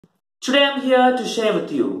Today I'm here to share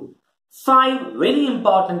with you 5 very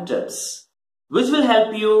important tips which will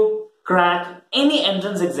help you crack any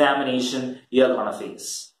entrance examination you're gonna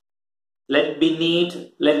face. Let it be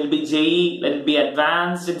NEET, let it be JEE, let it be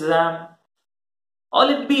advanced exam, or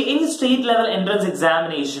let it be any state level entrance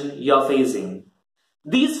examination you're facing.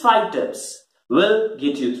 These 5 tips will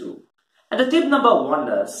get you through. And the tip number 1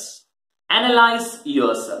 is analyze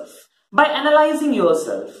yourself. By analyzing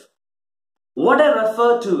yourself, what I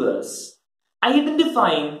refer to is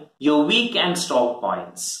identifying your weak and strong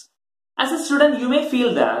points. As a student, you may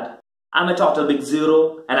feel that I'm a total big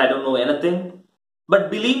zero and I don't know anything.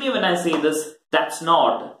 But believe me when I say this, that's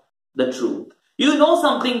not the truth. You know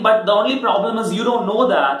something, but the only problem is you don't know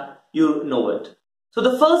that you know it. So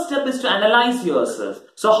the first step is to analyze yourself.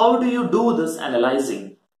 So how do you do this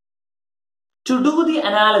analyzing? To do the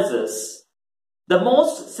analysis, the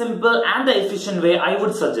most simple and the efficient way I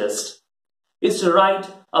would suggest is to write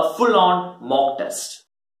a full-on mock test.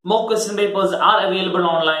 Mock question papers are available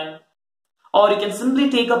online, or you can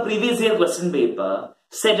simply take a previous year question paper,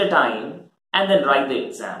 set a time, and then write the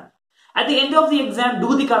exam. At the end of the exam,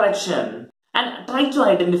 do the correction and try to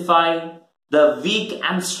identify the weak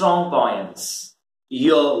and strong points.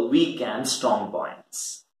 Your weak and strong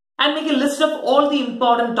points. And make a list of all the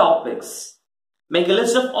important topics. Make a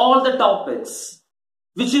list of all the topics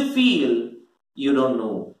which you feel you don't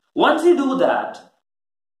know. Once you do that,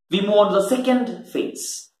 we move on to the second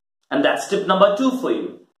phase. And that's tip number 2 for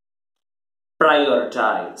you.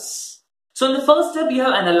 Prioritize. So in the first step, you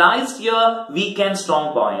have analyzed your weak and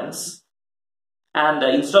strong points. And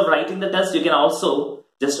instead of writing the test, you can also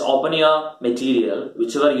just open your material,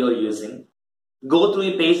 whichever you're using. Go through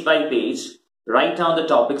it page by page. Write down the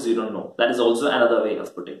topics you don't know. That is also another way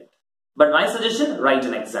of putting it. But my suggestion, write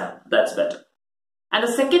an exam. That's better. And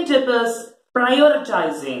the second tip is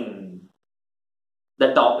prioritizing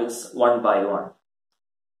the topics one by one.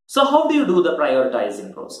 So how do you do the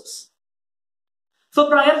prioritizing process? For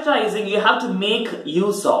prioritizing, you have to make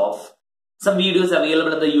use of some videos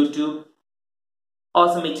available on the YouTube or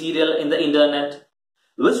some material in the internet,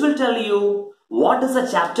 which will tell you what is the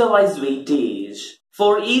chapter-wise weightage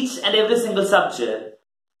for each and every single subject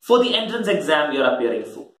for the entrance exam you're appearing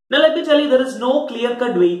for. Now let me tell you, there is no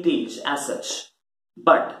clear-cut weightage as such.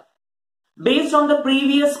 But based on the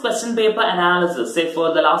previous question paper analysis, say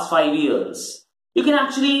for the last 5 years, you can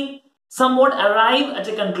actually somewhat arrive at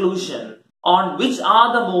a conclusion on which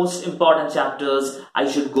are the most important chapters I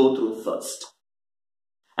should go through first.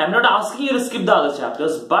 I'm not asking you to skip the other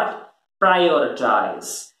chapters, but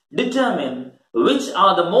prioritize. Determine which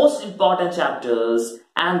are the most important chapters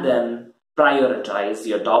and then prioritize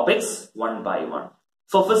your topics one by one.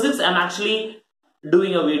 For physics, I'm actually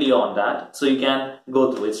doing a video on that, so you can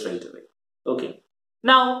go through it straight away. Okay.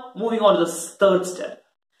 Now, moving on to the third step.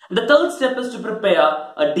 The third step is to prepare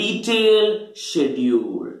a detailed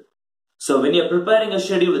schedule. So when you're preparing a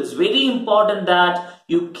schedule, it's very important that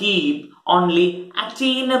you keep only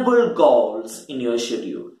attainable goals in your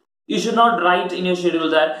schedule. You should not write in your schedule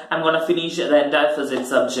that I'm going to finish the entire physics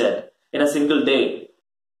subject in a single day.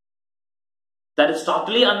 That is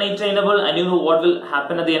totally unattainable, and you know what will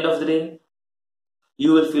happen at the end of the day?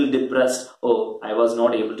 You will feel depressed. Oh, I was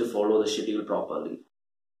not able to follow the schedule properly.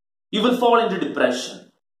 You will fall into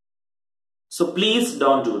depression. So please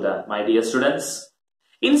don't do that, my dear students.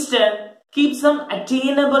 Instead, keep some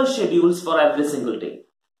attainable schedules for every single day.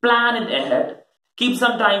 Plan it ahead. Keep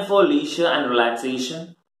some time for leisure and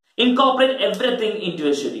relaxation. Incorporate everything into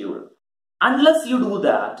a schedule. Unless you do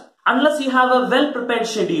that, unless you have a well-prepared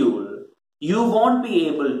schedule, you won't be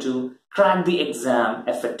able to crack the exam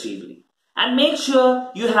effectively. And make sure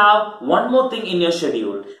you have one more thing in your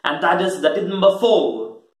schedule, and that is the tip number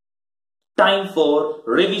 4, time for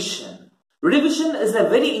revision. Revision is a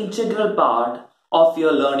very integral part of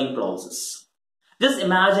your learning process. Just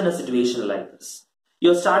imagine a situation like this.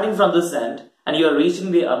 You're starting from this end and you're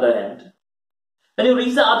reaching the other end. When you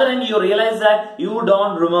reach the other end, you realize that you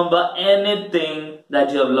don't remember anything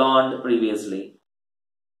that you have learned previously.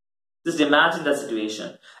 Just imagine that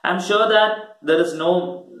situation. I'm sure that there is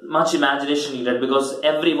no much imagination needed because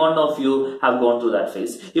every one of you have gone through that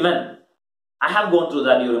phase. Even I have gone through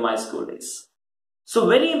that during my school days. So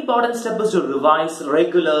very important step is to revise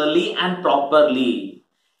regularly and properly.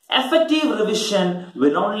 Effective revision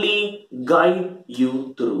will only guide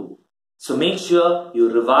you through. So make sure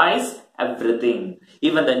you revise everything.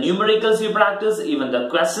 Even the numericals you practice, even the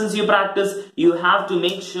questions you practice, you have to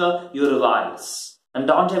make sure you revise. And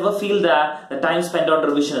don't ever feel that the time spent on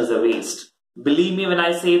revision is a waste. Believe me when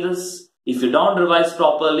I say this, if you don't revise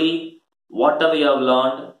properly, whatever you have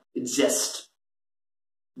learned, it's just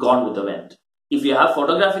gone with the wind. If you have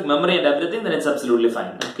photographic memory and everything, then it's absolutely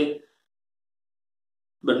fine. Okay.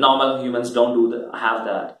 But normal humans don't have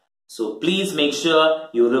that. So please make sure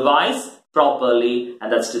you revise properly,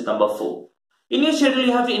 and that's tip number 4. In your schedule,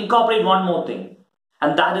 you have to incorporate one more thing,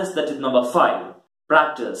 and that is the tip number 5.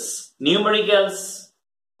 Practice numericals,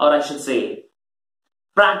 or I should say,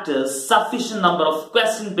 practice sufficient number of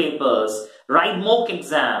question papers, write mock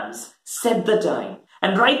exams, set the time,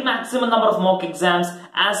 and write maximum number of mock exams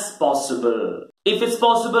as possible. If it's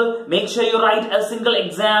possible, make sure you write a single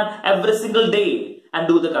exam every single day and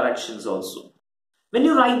do the corrections also. When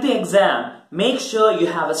you write the exam, make sure you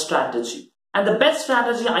have a strategy. And the best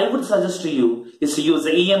strategy I would suggest to you is to use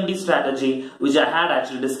the EMD strategy, which I had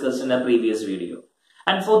actually discussed in a previous video.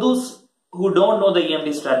 And for those who don't know the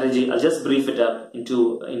EMD strategy, I'll just brief it up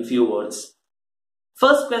in few words.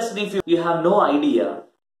 First question, if you have no idea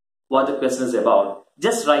what the question is about,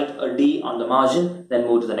 just write a D on the margin, then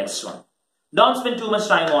move to the next one. Don't spend too much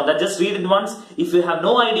time on that, just read it once. If you have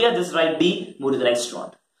no idea, just write D, move to the next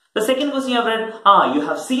one. The second question you have read, you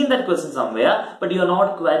have seen that question somewhere, but you are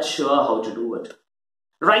not quite sure how to do it.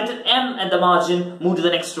 Write an M at the margin, move to the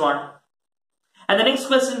next one. And the next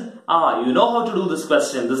question, you know how to do this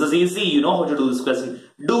question. This is easy, you know how to do this question.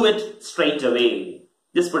 Do it straight away.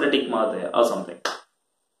 Just put a tick mark there or something.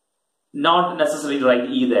 Not necessarily write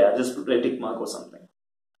E there, just put a tick mark or something.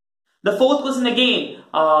 The fourth question again,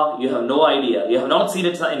 you have no idea. You have not seen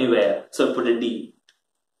it anywhere, so put a D.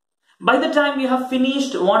 By the time you have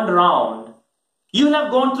finished one round, you will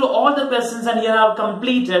have gone through all the questions and you have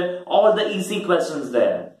completed all the easy questions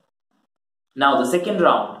there. Now the second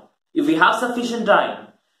round, if we have sufficient time,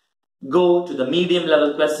 go to the medium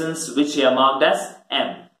level questions which are marked as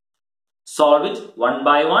M. Solve it one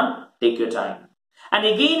by one, take your time. And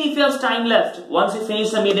again, if you have time left, once you finish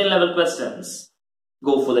the medium level questions,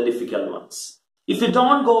 go for the difficult ones. If you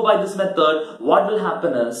don't go by this method, what will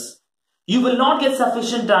happen is, you will not get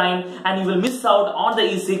sufficient time and you will miss out on the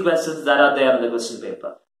easy questions that are there in the question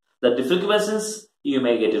paper. The difficult questions, you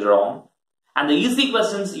may get it wrong. And the easy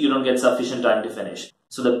questions, you don't get sufficient time to finish.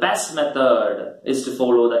 So the best method is to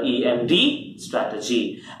follow the EMD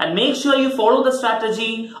strategy. And make sure you follow the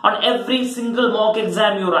strategy on every single mock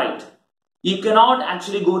exam you write. You cannot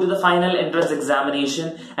actually go to the final entrance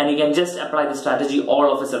examination and you can just apply the strategy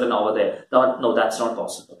all of a sudden over there. No, that's not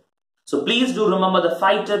possible. So please do remember the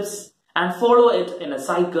 5 tips and follow it in a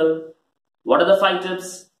cycle. What are the 5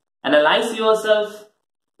 tips? Analyze yourself,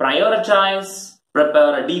 prioritize,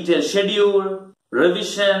 prepare a detailed schedule,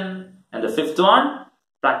 revision, and the 5th one,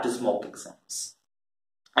 practice mock exams.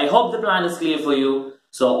 I hope the plan is clear for you.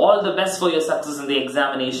 So all the best for your success in the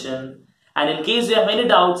examination. And in case you have any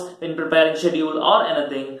doubts in preparing schedule or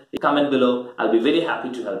anything, comment below. I'll be very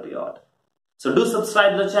happy to help you out. So do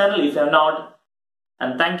subscribe to the channel if you have not.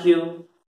 And thank you.